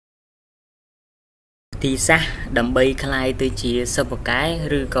ទីសាសដើម្បីคล้ายទៅជាសិប្បក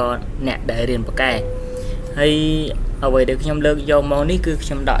រឬក៏អ្នកដែលរៀនបកែហើយអ្វីដែលខ្ញុំលើកយកមកនេះគឺខ្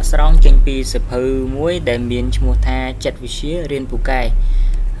ញុំដកស្រង់ចេញពីសៀវភៅមួយដែលមានឈ្មោះថាចិត្តវិទ្យារៀនពូកែ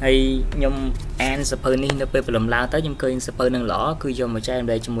ហើយខ្ញុំអានសៀវភៅនេះនៅពេលព្រលឹមឡើងទៅខ្ញុំឃើញសៀវភៅនឹងល្អគឺយកមកចែករំ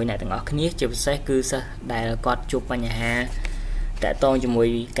លែកជាមួយអ្នកទាំងអស់គ្នាជាពិសេសគឺសិស្សដែលគាត់ជួបបញ្ហាតាក់ទងជាមួយ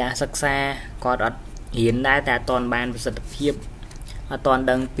ការសិក្សាគាត់អត់រៀនដែរតែអត់ទាន់បានប្រសិទ្ធភាពអត់ទាន់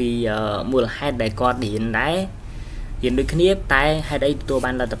ដឹងពីមូលហេតុដែលគាត់រៀនដែររៀនដូចគ្នាតែហេតុអីទទួល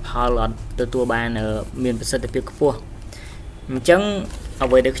បានលទ្ធផលអត់ទទួលបានមានប្រសិទ្ធភាពខ្ពស់អញ្ចឹងអ្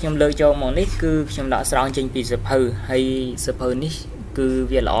វីដែលខ្ញុំលើកយកមកនេះគឺខ្ញុំដកស្រង់ចេញពីសៀវភៅហើយសៀវភៅនេះគឺ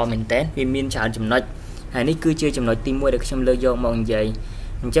វាល្អមែនតើវាមានច្រើនចំណុចហើយនេះគឺជាចំណុចទី1ដែលខ្ញុំលើកយកមកនិយាយ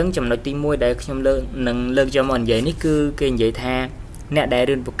អញ្ចឹងចំណុចទី1ដែលខ្ញុំលើកយកមកនិយាយនេះគឺគេនិយាយថាអ្នកដែល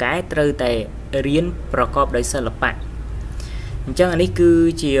រៀនពូកែត្រូវតែរៀនប្រកបដោយសិល្បៈអញ្ចឹងអានេះគឺ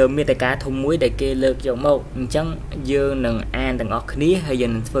ជាមេត្តាធំមួយដែលគេលើកយកមកអញ្ចឹងយើងនឹងអានទាំងអស់គ្នាហើយយើ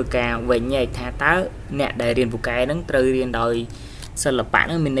ងនឹងធ្វើការវែងញែកថាតើអ្នកដែលរៀនពូកែហ្នឹងត្រូវរៀនដោយសិល្បៈហ្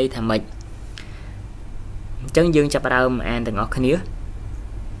នឹងមានន័យថាម៉េចអញ្ចឹងយើងចាប់ផ្ដើមអានទាំងអស់គ្នា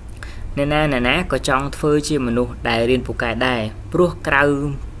អ្នកណាក៏ចង់ធ្វើជាមនុស្សដែលរៀនពូកែដែរព្រោះក្រៅ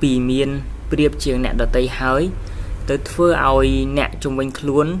ពីមានប្រៀបជាងអ្នកដទៃហើយទៅធ្វើឲ្យអ្នកជំនាញខ្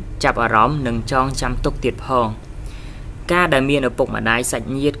លួនចាប់អារម្មណ៍និងចងចាំទុកទៀតផងការដែលមានឪពុកម្ដាយសាច់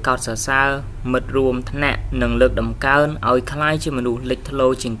ញាតិកោតសរសើរមិត្តរួមថ្នាក់និងលើកតម្កើងឲ្យคล้ายជាមនុស្សលេចធ្លោ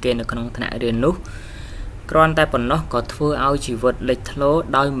ជាងគេនៅក្នុងថ្នាក់រៀននោះគ្រាន់តែប៉ុណ្ណោះក៏ធ្វើឲ្យជីវិតលេចធ្លោ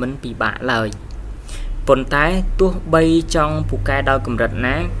ដោយមិនពិបាកឡើយប៉ុន្តែទោះបីចង់ពូកែដល់កម្រិត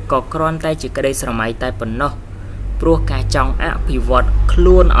ណាក៏គ្រាន់តែជាក្តីស្រមៃតែប៉ុណ្ណោះព្រោះការចង់អភិវឌ្ឍខ្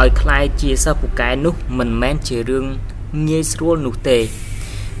លួនឲ្យคล้ายជាសិស្សពូកែនោះមិនមែនជារឿងងាយស្រួលនោះទេ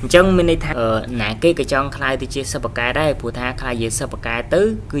អញ្ចឹងមានន័យថាណាគេក៏ចង់คล้ายទៅជាសិស្សពូកែដែរព្រោះថាคล้ายជាសិស្សពូកែទៅ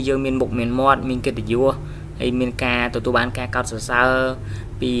គឺយើងមានមុខមានមាត់មានកិត្តិយសហើយមានការទទួលបានការកោតសរសើរ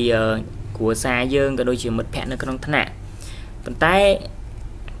ពីគ្រួសារយើងក៏ដូចជាមិត្តភ័ក្តិនៅក្នុងថ្នាក់ប៉ុន្តែ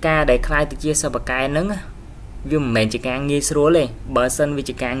ការដែលคล้ายទៅជាសិស្សពូកែហ្នឹងវាមិនមែនជាការងាយស្រួលទេបើសិនវា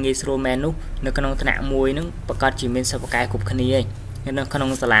ជាការងាយស្រួលមែននោះនៅក្នុងថ្នាក់មួយហ្នឹងប្រកាសជាមានសិស្សពូកែគ្រប់គ្នាឯងនៅក្នុង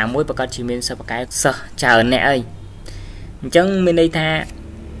សាលាមួយប្រកាសជាមានសិស្សពូកែសិស្សច្រើនអ្នកឯងអញ្ចឹងមានន័យថា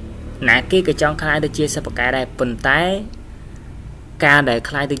ណាគេក៏ចង់คล้ายទៅជាសិស្សពូកែដែរប៉ុន្តែការដែល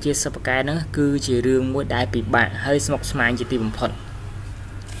คล้ายទៅជាសិស្សពូកែហ្នឹងគឺជារឿងមួយដែលពិបាកហើយស្មុគស្មាញជាទីបំផុត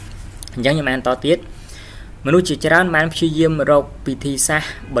អញ្ចឹងខ្ញុំអានតទៀតមនុស្សជាច្រើនបានព្យាយាមរកវិធីសាស្ត្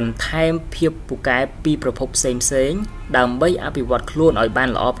របន្ថែមភាពពូកែពីប្រភពផ្សេងដើម្បីអភិវឌ្ឍខ្លួនឲ្យបាន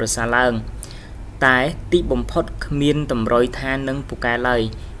ល្អប្រសើរឡើងតែទីបំផុតគ្មានតម្រុយថានឹងពូកែឡើយ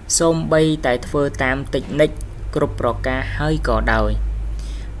សូម្បីតែធ្វើតាមតិចនិចគ្រប់ប្រការហើយក៏ដោយ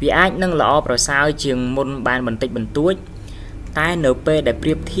វាអាចនឹងល្អប្រសើរជាងមុនបានបន្តិចបន្តួចតែនៅពេលដែលប្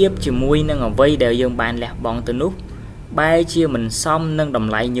រៀបធៀបជាមួយនឹងអ្វីដែលយើងបានលះបង់ទៅនោះបែរជាមិនសមនឹងត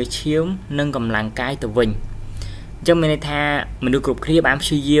ម្លៃញើសឈាមនិងកម្លាំងកាយទៅវិញអញ្ចឹងមានន័យថាមនុស្សគ្រប់គ្នាបានព្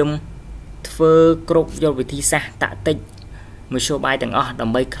យាយាមធ្វើគ្រប់យុទ្ធវិធីសាស្ត្រតាក់ទិចមធ្យោបាយទាំងអស់ដើ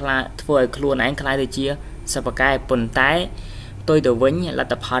ម្បីធ្វើឲ្យខ្លួនឯងคล้ายទៅជាសិស្សពូកែប៉ុន្តែផ្ទុយទៅវិញល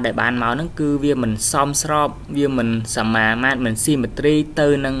ទ្ធផលដែលបានមកហ្នឹងគឺវាមិនសមស្របវាមិនសមាមាត្រមិនស៊ីមេត្រីទៅ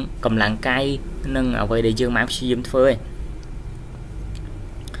នឹងកម្លាំងកាយនិងអ្វីដែលយើងបានព្យាយាមធ្វើឯង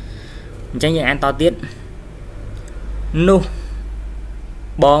អញ្ចឹងយើងអានតទៀតនោះ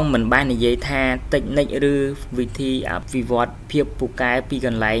បងមិនបាននិយាយថាតិចនិចឬវិធីអភិវឌ្ឍភាពពូកែពីក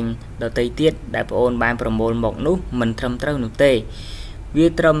ន្លែងដទៃទៀតដែលបងអូនបានប្រមូលមកនោះមិនត្រឹមត្រូវនោះទេវា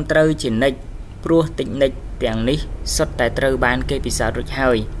ត្រឹមត្រូវជានិច្ចព្រោះតិចនិចទាំងនេះសុទ្ធតែត្រូវបានគេពិសោធន៍រួចហើ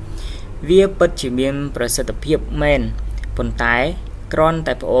យវាពិតជាមានប្រសិទ្ធភាពមែនប៉ុន្តែគ្រាន់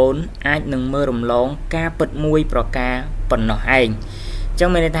តែបងអូនអាចនឹងមើលរំលងការពិតមួយប្រការប៉ុណ្ណោះឯងអញ្ចឹង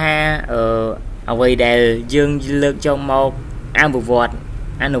មានន័យថាអ្វីដែលយើងលើកយកមកអនុវត្ត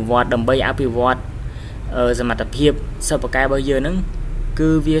ដើម្បីអភិវឌ្ឍសមត្ថភាពសិស្សពូកែរបស់យើងហ្នឹងគឺ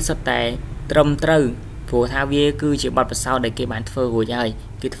វាសុទ្ធតែត្រឹមត្រូវព្រោះថាវាគឺជាបទពិសោធន៍ដែលគេបានធ្វើរួចហើយ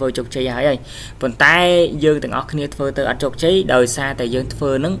គេធ្វើជោគជ័យហើយប៉ុន្តែយើងទាំងអស់គ្នាធ្វើទៅអត់ជោគជ័យដោយសារតែយើងធ្វើ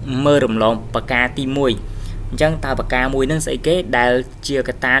ហ្នឹងមើលរំលងប្រការទី1អញ្ចឹងតើប្រការមួយហ្នឹងស្អីគេដែលជាក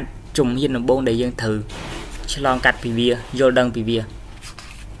ត្តាជំហានដំបូងដែលយើងត្រូវឆ្លងកាត់ពីវាយល់ដឹងពីវា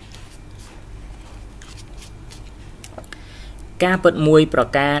ការពិតមួយប្រ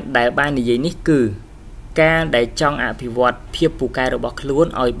ការដែលបាននិយាយនេះគឺការដែលចង់អភិវឌ្ឍភាពពូកែរបស់ខ្លួន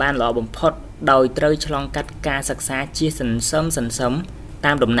ឲ្យបានល្អបំផុតដោយត្រូវឆ្លងកាត់ការសិក្សាជាសន្សឹម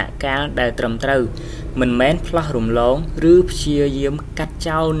តាមដំណាក់កាលដែលត្រឹមត្រូវមិនមែនផ្លោះរំលងឬព្យាយាមកាត់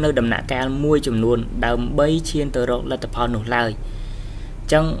ចោលនៅដំណាក់កាលមួយចំនួនដើម្បីឈានទៅរកលទ្ធផលនោះឡើយអ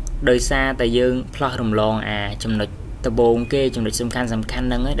ញ្ចឹងដោយសារតែយើងផ្លោះរំលងចំណុចដំបូងគេចំណុចសំខាន់ហ្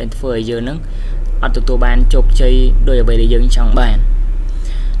នឹងដែលធ្វើឲ្យយើងហ្នឹង អត់ទទួលបានជោគជ័យដោយអ្វីដែលយើងចង់បាន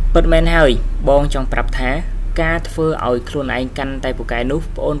ពិតមែនហើយបងចង់ប្រាប់ថាការធ្វើឲ្យខ្លួនឯងកាន់តែពូកែនោះ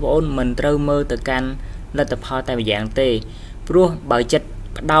បងប្អូនមិនត្រូវមើលទៅកាន់លទ្ធផលតែម្យ៉ាងទេព្រោះបើចិត្ត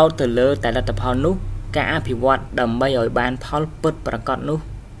ផ្ដោតទៅលើតែលទ្ធផលនោះការអភិវឌ្ឍដើម្បីឲ្យបានផលពិតប្រាកដនោះ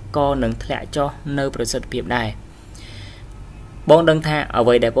ក៏នឹងធ្លាក់ចុះនៅប្រសិទ្ធភាពដែរបងដឹងថាអ្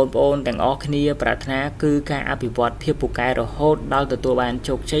វីដែលបងប្អូនទាំងអស់គ្នាប្រាថ្នាគឺការអភិវឌ្ឍភាពពូកែរហូតដល់ទទួលបាន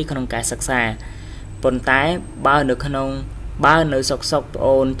ជោគជ័យក្នុងការសិក្សាប៉ុន្តែបើនៅសុកបងប្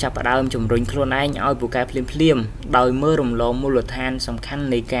អូនចាប់ផ្ដើមជំរុញខ្លួនឯងឲ្យពូកែភ្លាមដោយមើលរំលងមូលដ្ឋានសំខាន់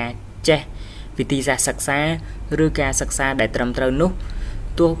នៃការចេះវិធីសាស្ត្រសិក្សាឬការសិក្សាដែលត្រឹមត្រូវនោះ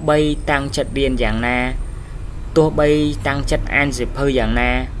ទោះបីតាំងចិត្តរៀនយ៉ាងណាទោះបីតាំងចិត្តអានសៀវភៅយ៉ាង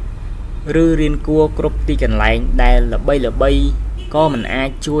ណាឬរៀនគួរគ្រប់ទីកន្លែងដែលល្បីក៏មិនអាច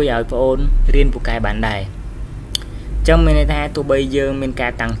ជួយឲ្យបងប្អូនរៀនពូកែបានដែរចឹងមានន័យថាទោះបីយើងមានកា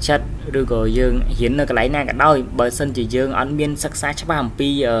រតាំងចិត្តឬក៏យើងរៀននៅកន្លែងណាក៏ដោយបើសិនជាយើងអត់មានសិក្សាច្បាស់អំពី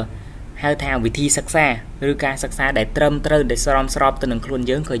ហៅថាវិធីសិក្សាឬការសិក្សាដែលត្រឹមត្រូវដែលស្របទៅនឹងខ្លួន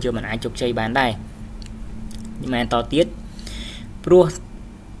យើងក៏យើងមិនអាចជោគជ័យបានដែរមិនតទៀតព្រោះ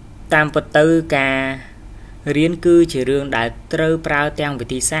តាមពិតទៅការរៀនគឺជារឿងដែលត្រូវប្រើទាំងវិ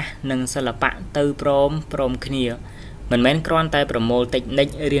ធីសាស្ត្រនិងសិល្បៈទៅព្រមគ្នាមិនមែនគ្រាន់តែប្រមូលតិចនិច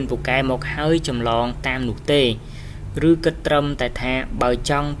រៀនពូកែមកហើយចម្លងតាមនោះទេឬគិតត្រឹមតែថាបើ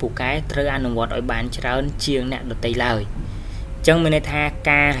ចង់ពូកែត្រូវអនុវត្តឲ្យបានច្រើនជាងអ្នកដទៃឡើយចឹងមានន័យថា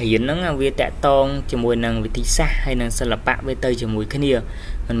ការរៀនហ្នឹងវាតាក់ទងជាមួយនឹងវិធីសាស្ត្រហើយនឹងសិល្បៈវាទៅជាមួយគ្នា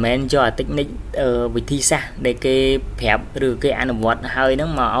មិនមែនយកអាតិចនិចវិធីសាស្ត្រដែលគេប្រាប់ឬគេអនុវត្តហើយហ្នឹង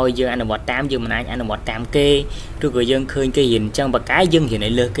មកឲ្យយើងអនុវត្តតាមយើងមិនអាចអនុវត្តតាមគេឬក៏យើងឃើញគេរៀនចឹងបកាយយើងរៀន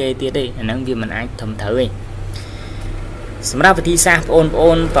ឲ្យលើសគេទៀតទេអាហ្នឹងវាមិនអាចត្រឹមត្រូវទេសម្រាប់វិធីសាស្ត្របងប្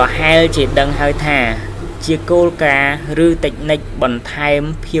អូនប្រហែលជាដឹងហើយថាជាគោលការណ៍ឬតិចនិចបន្ថែម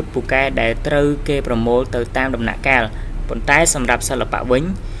ភាពពូកែដែលត្រូវគេប្រមូលទៅតាមដំណាក់កាលប៉ុន្តែសម្រាប់សិល្បៈវិញ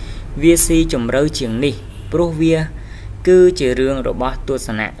វាស៊ីជម្រៅជាងនេះព្រោះវាគឺជារឿងរបស់ទស្ស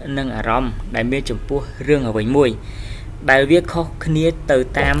នៈនិងអារម្មណ៍ដែលមានចំពោះរឿងអ្វីមួយដែលវាខុសគ្នាទៅ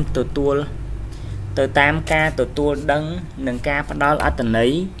តាមការទទួលដឹងនិងការផ្ដល់អត្ថន័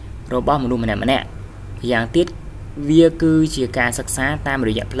យរបស់មនុស្សម្នាក់យ៉ាងទៀតវាគឺជាការសិក្សាតាមរ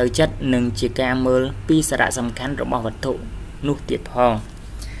យៈផ្លូវចិត្តនិងជាការមើលពីសារៈសំខាន់របស់វត្ថុនោះទៀតផង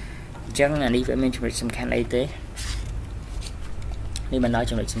អញ្ចឹងអានេះវាមានចំណុចសំខាន់អីទេនេះបណ្ដោយ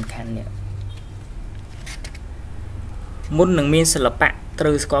ចំណុចសំខាន់នេះមុននឹងមានសិល្បៈត្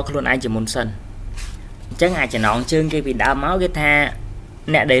រូវស្គាល់ខ្លួនឯងជាមុនសិនអញ្ចឹងអាចចំណងជើងគេពីដើមមកគេថា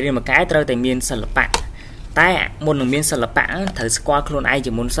អ្នកដែលរៀនមកកែត្រូវតែមានសិល្បៈតែមុននឹងមានសិល្បៈត្រូវស្គាល់ខ្លួនឯង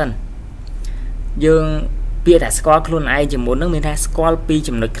ជាមុនសិនយើងពាក្យថាស្គាល់ខ្លួនឯងជាមុននឹងមានថាស្គាល់ពី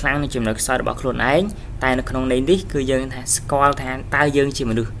ចំណុចខ្លាំងនិងចំណុចខ្សោយរបស់ខ្លួនឯងតែនៅក្នុងន័យនេះគឺយើងថាស្គាល់ថាតើយើងជា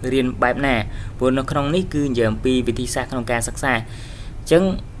មនុស្សរៀនបែបណាព្រោះនៅក្នុងនេះគឺនិយាយអំពីវិធីសាស្ត្រក្នុងការសិក្សាអញ្ចឹង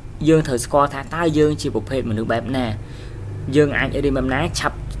យើងត្រូវស្គាល់ថាតើយើងជាប្រភេទមនុស្សបែបណាយើងអាចរៀនបែបណាឆា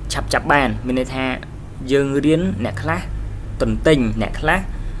ប់ចាប់បានមានន័យថាយើងរៀនអ្នកខ្លះទន្ទិញអ្នកខ្លះ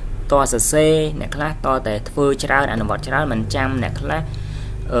តសរសេរអ្នកខ្លះតតែធ្វើច្រើនអនុវត្តច្រើនមិនចាំអ្នកខ្លះ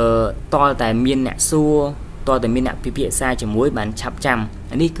តតែមានអ្នកសួរតតែមានអ្នកពិភាក្សាជាមួយបានឆាប់ចាំ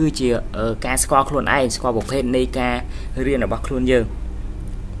អានេះគឺជាការស្គាល់ខ្លួនឯងស្គាល់ប្រភេទនៃការរៀនរបស់ខ្លួនយើង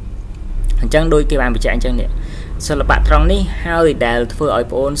អញ្ចឹងដូចគេបានបញ្ជាក់អញ្ចឹងនេះសិល្បៈត្រង់នេះហើយដែលធ្វើឲ្យ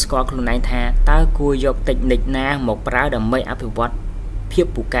បងអូនស្គាល់ខ្លួនឯងថាតើគួរយកតិចនិចណាមកប្រើដើម្បីអភិវឌ្ឍភាព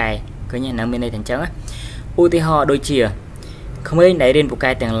ពូកែឃើញណាមានន័យថាអញ្ចឹងឧទាហរណ៍ដូចជាក្មេងដែលរៀនពូ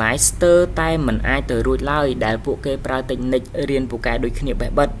កែទាំងឡាយស្ទើរតែមិនអាចទៅរួចឡើយដែលពួកគេប្រើតិចនិចរៀនពូកែដូចគ្នាបេះ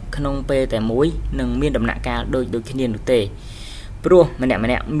បិទក្នុងពេលតែមួយនិងមានដំណាក់កាលដូចគ្នានោះទេព្រោះម្នាក់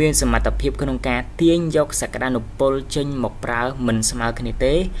មានសមត្ថភាពក្នុងការទាញយកសក្តានុពលចេញមកប្រើមិនស្មើគ្នា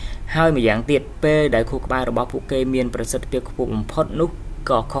ទេហើយម្យ៉ាងទៀតពេលដែលខួរក្បាលរបស់ពួកគេមានប្រសិទ្ធភាពខ្ពស់បំផុតនោះ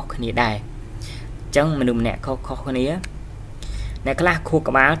ក៏ខុសគ្នាដែរអញ្ចឹងមនុស្សម្នាក់ខុសគ្នាអ្នកខ្លះខួរ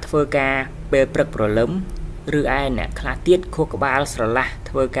ក្បាលធ្វើការពេលព្រឹកព្រលឹមឬឯអ្នកខ្លះទៀតខួរក្បាលស្រឡះ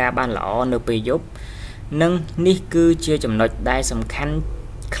ធ្វើការបានល្អនៅពេលយប់និងនេះគឺជាចំណុចដែលសំខាន់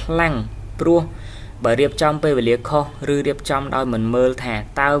ខ្លាំងព្រោះបើរៀបចំពេលវេលាខុសឬរៀបចំដោយមិនមើលថា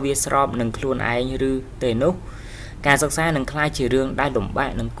តើវាស្របនឹងខ្លួនឯងឬទេនោះការសិក្សានឹងក្លាយជារឿងដែលលំបា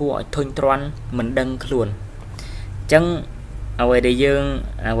កនិងគួរឲ្យធុញទ្រាន់មិនដឹងខ្លួនអញ្ចឹងអ្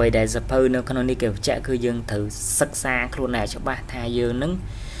វីដែលសភៅនៅក្នុងនេះគេបញ្ជាក់គឺយើងត្រូវសិក្សាខ្លួនឯងច្បាស់ថាយើងនឹង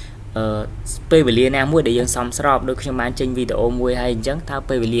ពេលវេលាណាមួយដែលយើងសមស្របដូចខ្ញុំបានចេញវីដេអូមួយហើយអញ្ចឹងតើ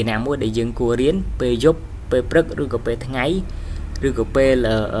ពេលវេលាណាមួយដែលយើងគួររៀនពេលយប់ពេលព្រឹកឬក៏ពេលថ្ងៃឬក៏ពេល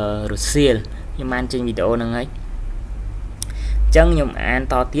រសៀលខ្ញុំបានចេញវីដេអូហ្នឹងហើយអញ្ចឹងខ្ញុំអាន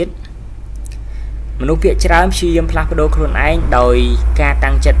តទៀត មនុស្សភាគច្រើនព្យាយាមផ្លាស់ប្ដូរខ្លួនឯងដោយការ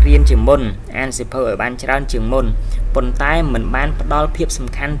តាំងចិត្តរៀនជាមុនអានសៀវភៅឲ្យបានច្រើនជាងមុនប៉ុន្តែមិនបានផ្ដល់ភាពសំ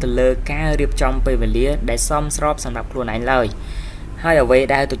ខាន់ទៅលើការរៀបចំពេលវេលាដែលសមស្របសម្រាប់ខ្លួនឯងឡើយហើយអ្វី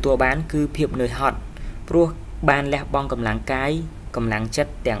ដែលទទួលបានគឺភាពនឿយហត់ព្រោះបានលះបង់កម្លាំងកាយកម្លាំងចិត្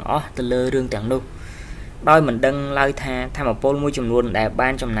តទាំងអស់ទៅលើរឿងទាំងនោះដោយមិនដឹងឡើយថាធម៌ពលមួយចំនួនដែលបា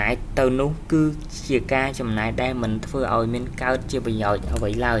នចំណាយទៅនោះគឺជាការចំណាយដែលមិនធ្វើឲ្យមានកើតជាប្រយោជន៍អ្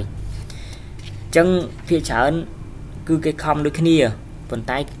វីឡើយចឹងភាគច្រើនគឺគេខំដូចគ្នាប៉ុន្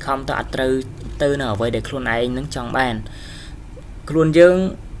តែគេខំទៅអត់ត្រូវទៅនៅអ្វីដែលខ្លួនឯងនឹងចង់បានខ្លួនយើង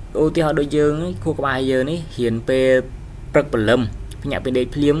ឧទាហរណ៍ដូចយើងខួរក្បាលយើងនេះរៀនពេលព្រឹកព្រលឹមភ្ញាក់ពេលដេក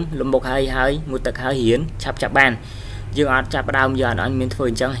ភ្លាមលំមុខហើយងូតទឹកហើយរៀនឆាប់បានយើងអត់ចាប់ដើមយើងអត់មានធ្វើ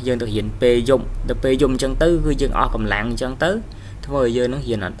អញ្ចឹងយើងទៅរៀនពេលយប់ទៅពេលយប់អញ្ចឹងទៅគឺយើងអស់កម្លាំងអញ្ចឹងទៅធ្វើឲ្យយើងនឹង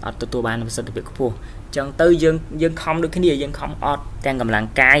រៀនអត់ទទួលបានប្រសិទ្ធភាពខ្ពស់អញ្ចឹងទៅយើងខំដូចគ្នាយើងខំអត់ទាំងកម្លាំង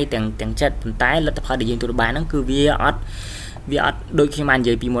កាយទាំងចិត្តប៉ុន្តែលទ្ធផលដែលយើងទទួលបានហ្នឹងគឺវាអត់ដូចខ្ញុំបាននិ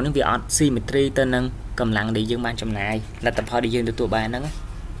យាយពីមុនហ្នឹងវាអត់ស៊ីមេត្រីទៅនឹងកម្លាំងដែលយើងបានចំណាយលទ្ធផលដែលយើងទទួលបានហ្នឹងអ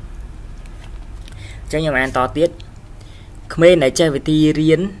ញ្ចឹងខ្ញុំអានតទៀតក្មេងដែលចេះវិធី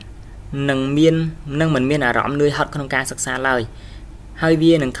រៀននឹងមិនមានអារម្មណ៍នឿយហត់ក្នុងការសិក្សាឡើយហើយ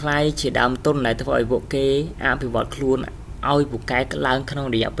វានឹងคล้ายជាដើមទុនដែលធ្វើឲ្យពួកគេអភិវឌ្ឍខ្លួនឲ្យពូកែឡើងក្នុង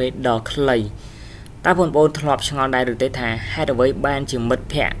រយៈពេលដ៏ខ្លីតើបងប្អូនធ្លាប់ឆ្ងល់ដែរឬទេថាហេតុអ្វីបានជាមិត្ត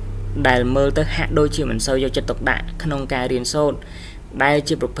ភ័ក្តិដែលមើលទៅហាក់ដូចជាមិនសូវយកចិត្តទុកដាក់ក្នុងការរៀនសូត្រដែល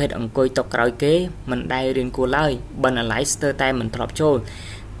ជាប្រភេទអង្គុយតុក្រោយគេមិនដែលរៀនគួរឡើយបណ្ណាល័យស្ទើរតែមិនធ្លាប់ចូល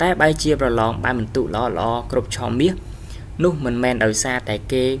តែបែរជាប្រឡងបានបន្ទុកល្អគ្រប់ឆមាសនោះមិនមែនដោយសារតែ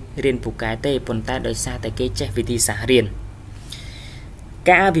គេរៀនពូកែទេប៉ុន្តែដោយសារតែគេចេះវិធីសាស្ត្ររៀន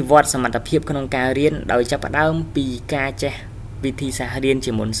ការអភិវឌ្ឍសមត្ថភាពក្នុងការរៀនដោយចាប់ផ្ដើមពីការចេះវិធីសាស្ត្ររៀន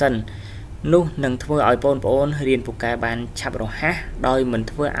ជាមុនសិននោះនឹងធ្វើឲ្យបងប្អូនរៀនពូកែបានឆាប់រហ័សដោយមិន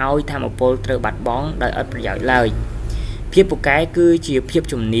ធ្វើឲ្យធម៌ពលត្រូវបាត់បង់ដោយឥតប្រយោជន៍ឡើយភាពពូកែគឺជាភាព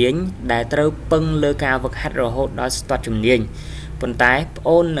ជំនាញដែលត្រូវពឹងលើការវឹកហាត់រហូតដល់ស្ទាត់ជំនាញប៉ុន្តែប្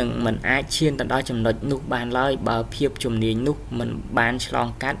អូននឹងមិនអាចឈានទៅដល់ចំណុចនោះបានឡើយបើភាពជំនាញនោះមិនបានឆ្លង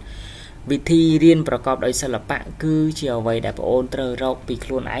កាត់វិធីរៀនប្រកបដោយសិល្បៈគឺជាអ្វីដែលប្អូនត្រូវរកពីខ្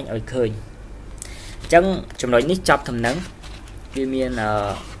លួនឯងឲ្យឃើញអញ្ចឹងចំណុចនេះចប់ដំណឹងវាមាន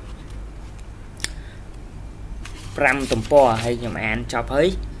5ទំព័រហើយខ្ញុំអានចប់ហើយ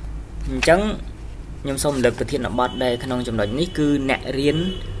អញ្ចឹងខ្ញុំសូមលើកប្រធានបទដែលក្នុងចំណុចនេះគឺអ្នករៀន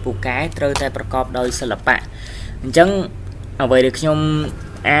ពូកែត្រូវតែប្រកបដោយសិល្បៈអញ្ចឹងអ្វីដែលខ្ញុំ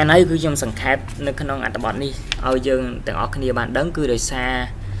អានហើយគឺខ្ញុំសង្ខេបនៅក្នុងអត្ថបទនេះឲ្យយើងទាំងអស់គ្នាបានដឹងគឺដោយសារ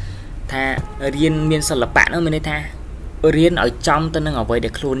ថារៀនមានសិល្បៈនោះមានន័យថារៀនឲ្យចំទៅនឹងអ្វីដែ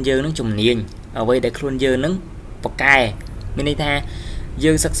លខ្លួនយើងនឹងជំនាញអ្វីដែលខ្លួនយើងនឹងពូកែមានន័យថា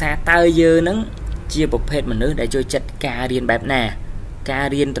យើងសិក្សាតើយើងនឹងជាប្រភេទមនុស្សដែលចូលចិត្តការរៀនបែបណាការ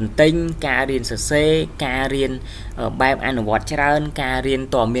រៀនទន្ទិញការរៀនសរសេរការរៀនបែបអនុវត្តច្រើនការរៀន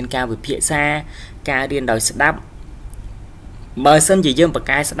តើមានការវិភាសាការរៀនដោយស្ដាប់បើសិនជាយើងបក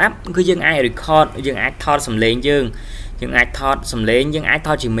កែស្ដាប់គឺយើងអាច record យើងអាចថតសំឡេងយើងអាចថតសំឡេងយើងអាចថ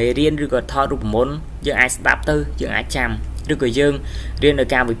តជាមេរៀនឬក៏ថតរូបមន្តយើងអាចស្ដាប់ទៅយើងអាចចាំឬក៏យើងរៀនដោយ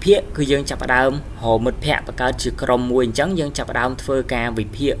ការវិភាគគឺយើងចាប់ផ្ដើមរកមិត្តភ័ក្តិបង្កើតជាក្រុមមួយអញ្ចឹងយើងចាប់ផ្ដើមធ្វើការវិ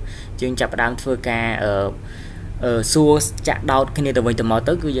ភាគយើងចាប់ផ្ដើមធ្វើការសួរចាក់ដោតគ្នាទៅវិញទៅមក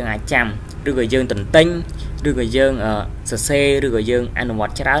ទៅគឺយើងអាចចាំឬក៏យើងទន្ទិញឬក៏យើងសរសេរឬក៏យើងអនុវត្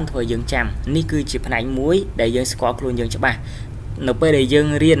តច្រើនធ្វើយើងចាំនេះគឺជាផ្នែកមួយដែលយើងស្គាល់ខ្លួនយើងច្បាស់នៅពេលដែលយើង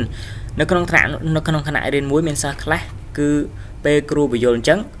រៀននៅក្នុងថ្នាក់រៀនមួយមានសិស្សខ្លះគឺពេលគ្រូបញ្យល់អញ្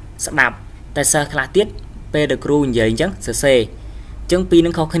ចឹងស្ដាប់តែសិស្សខ្លះទៀតពេលដែលគ្រូនិយាយអញ្ចឹងសរសេរអញ្ចឹងពីរនឹ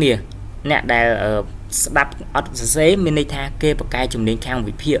ងខុសគ្នាអ្នកដែលស្ដាប់អត់សរសេរមានន័យថាគេបកកែជំនាញខាង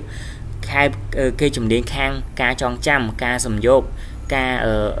វិភាគគេជំនាញខាងការចងចាំការសំយោគការ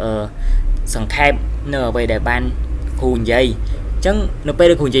សង្ខេបនៅអ្វីដែលបានគ្រូនិយាយអញ្ចឹងនៅពេល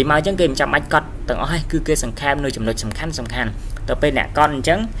ដែលគ្រូនិយាយមកអញ្ចឹងគេមិនចាំបាច់កត់ទាំងអស់ហើយគឺគេសង្ខេបនៅចំណុចសំខាន់ទៅពេលអ្នកកត់អញ្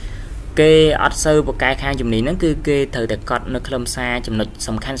ចឹងគេអត់សូវបកកែខាងជំនាញហ្នឹងគឺគេត្រូវតែកត់នៅខ្លឹមសារចំណុច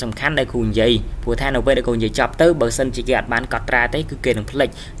សំខាន់ដែលគ្រូនិយាយព្រោះថានៅពេលដែលគ្រូនិយាយចប់ទៅបើសិនជាគេអត់បានកត់ត្រាទេគឺគេនឹងភ្លេច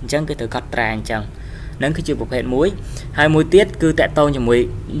អញ្ចឹងគេត្រូវកត់ត្រាអញ្ចឹងហ្នឹងគឺជាប្រភេទមួយហើយមួយទៀតគឺតាក់ទងជាមួយ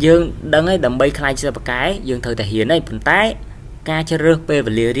យើងដឹងហើយដើម្បីខ្លាយជាបកកែយើងត្រូវតែរៀនហើយប៉ុន្តែការជ្រើសរើសពេល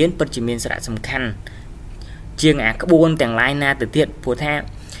វេលារៀនពិតជាមានសារៈសំខាន់ជាងអាក្បួនទាំងឡាយណាទៅទៀតព្រោះថា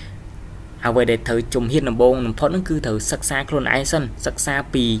អ្វីដែលត្រូវជំហានដំបូងបំផុតហ្នឹងគឺត្រូវសិក្សាខ្លួនឯងសិនសិក្សា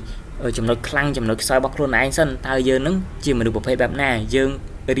ពីចំណុចខ្លាំងចំណុចខ្សោយរបស់ខ្លួនឯងសិនតើយើងនឹងជាមនុស្សប្រភេទបែបណាយើង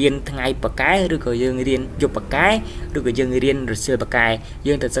រៀនថ្ងៃបកកែឬក៏យើងរៀនយប់បកកែឬក៏យើងរៀនរសៀលបកកែ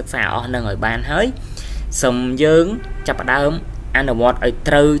យើងត្រូវសិក្សាអស់នឹងឲ្យបានហើយសូមយើងចាប់ផ្ដើមអនុវត្តឲ្យ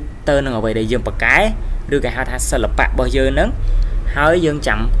ត្រូវទៅនឹងអ្វីដែលយើងបកកែឬក៏ហៅថាសិល្បៈរបស់យើងហ្នឹង ហើយយើង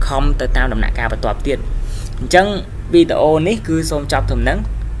ចាំខំទៅតាមដំណាក់កាលបន្ទាប់ទៀតអញ្ចឹងវីដេអូនេះគឺសូមចប់ត្រឹមហ្នឹង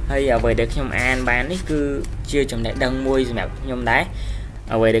ហើយអ្វីដែលខ្ញុំអានបាននេះគឺជាចំណេះដឹងមួយសម្រាប់ខ្ញុំដែរ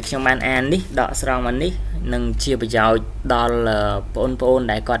អ្វីដែលខ្ញុំបានអាននេះដកស្រង់មកនេះនឹងជាប្រយោជន៍ដល់បងប្អូន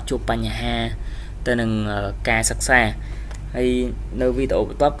ដែលគាត់ជួបបញ្ហាទៅនឹងការសិក្សាហើយនៅវីដេអូ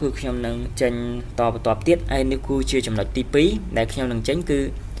បន្ទាប់គឺខ្ញុំនឹងចេញតបន្ទាប់ទៀតហើយនេះគឺជាចំណុចទី2ដែលខ្ញុំនឹងចេញគឺ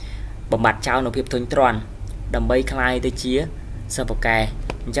បំបត្តិចោលនៅភាពធុញទ្រាន់ដើម្បីคลายទៅជាសិប្បករ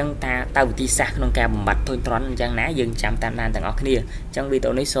អញ្ចឹងតើវិធីសាស្ត្រក្នុងការបំបត្តិធុញទ្រាន់អញ្ចឹងណាយើងចាំតាមដានទាំងអស់គ្នាអញ្ចឹងវីដេ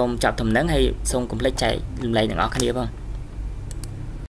អូនេះសូមចប់ត្រឹមហ្នឹងហើយសូមកុំភ្លេចចែករំលែកទាំងអស់គ្នាផង